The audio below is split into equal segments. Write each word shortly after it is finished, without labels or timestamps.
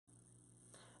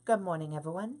Good morning,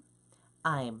 everyone.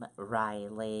 I'm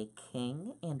Riley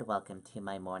King, and welcome to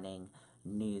my morning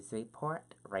news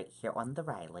report right here on the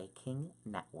Riley King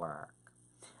Network.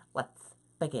 Let's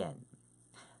begin.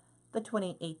 The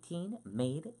 2018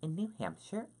 Made in New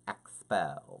Hampshire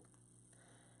Expo.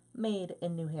 Made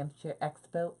in New Hampshire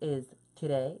Expo is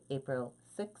today, April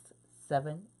 6th,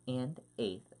 7th, and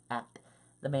 8th at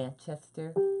the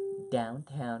Manchester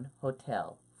Downtown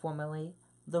Hotel, formerly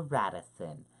the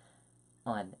Radisson,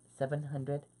 on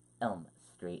 700 Elm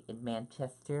Street in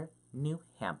Manchester, New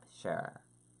Hampshire.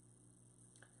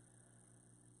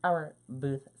 Our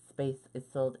booth space is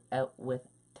sold out with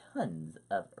tons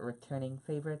of returning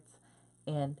favorites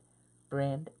and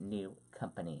brand new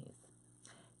companies.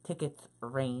 Tickets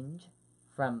range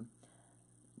from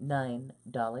 $9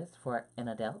 for an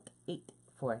adult, $8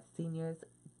 for seniors,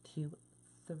 to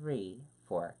 $3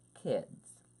 for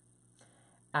kids.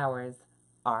 Hours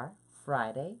are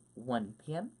Friday, 1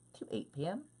 p.m. to 8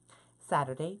 p.m.,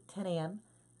 Saturday, 10 a.m.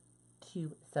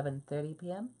 to 7:30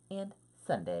 p.m., and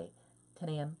Sunday, 10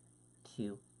 a.m.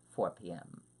 to 4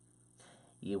 p.m.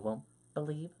 You won't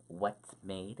believe what's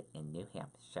made in New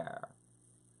Hampshire.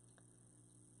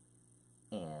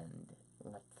 And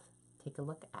let's take a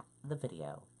look at the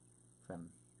video from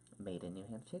Made in New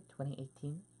Hampshire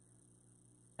 2018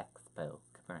 Expo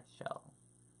commercial.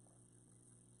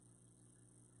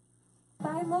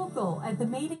 Buy local at the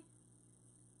Made in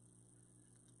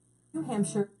New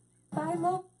Hampshire. Buy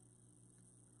local.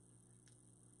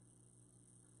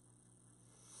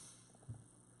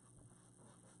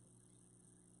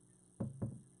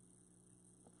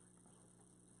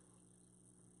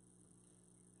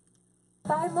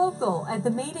 Buy local at the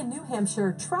Made in New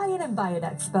Hampshire Try It and Buy It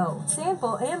Expo.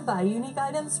 Sample and buy unique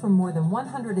items from more than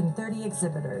 130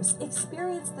 exhibitors.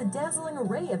 Experience the dazzling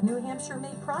array of New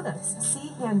Hampshire-made products.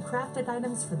 See handcrafted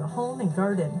items for the home and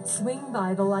garden. Swing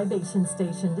by the libation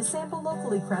station to sample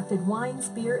locally crafted wines,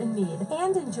 beer, and mead.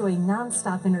 And enjoy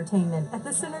non-stop entertainment at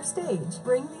the center stage.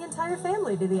 Bring the entire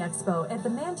family to the expo at the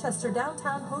Manchester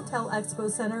Downtown Hotel Expo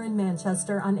Center in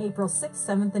Manchester on April 6th,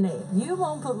 7th, and 8th. You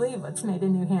won't believe what's made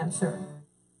in New Hampshire.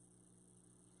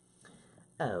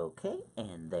 Okay,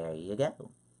 and there you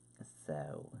go.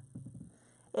 So,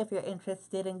 if you're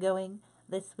interested in going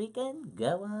this weekend,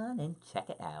 go on and check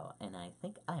it out. And I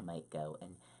think I might go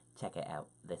and check it out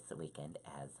this weekend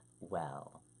as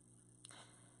well.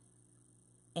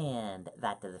 And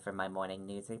that does it for my morning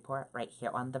news report right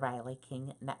here on the Riley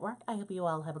King Network. I hope you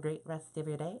all have a great rest of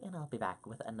your day, and I'll be back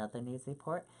with another news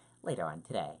report later on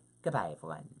today. Goodbye,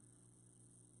 everyone.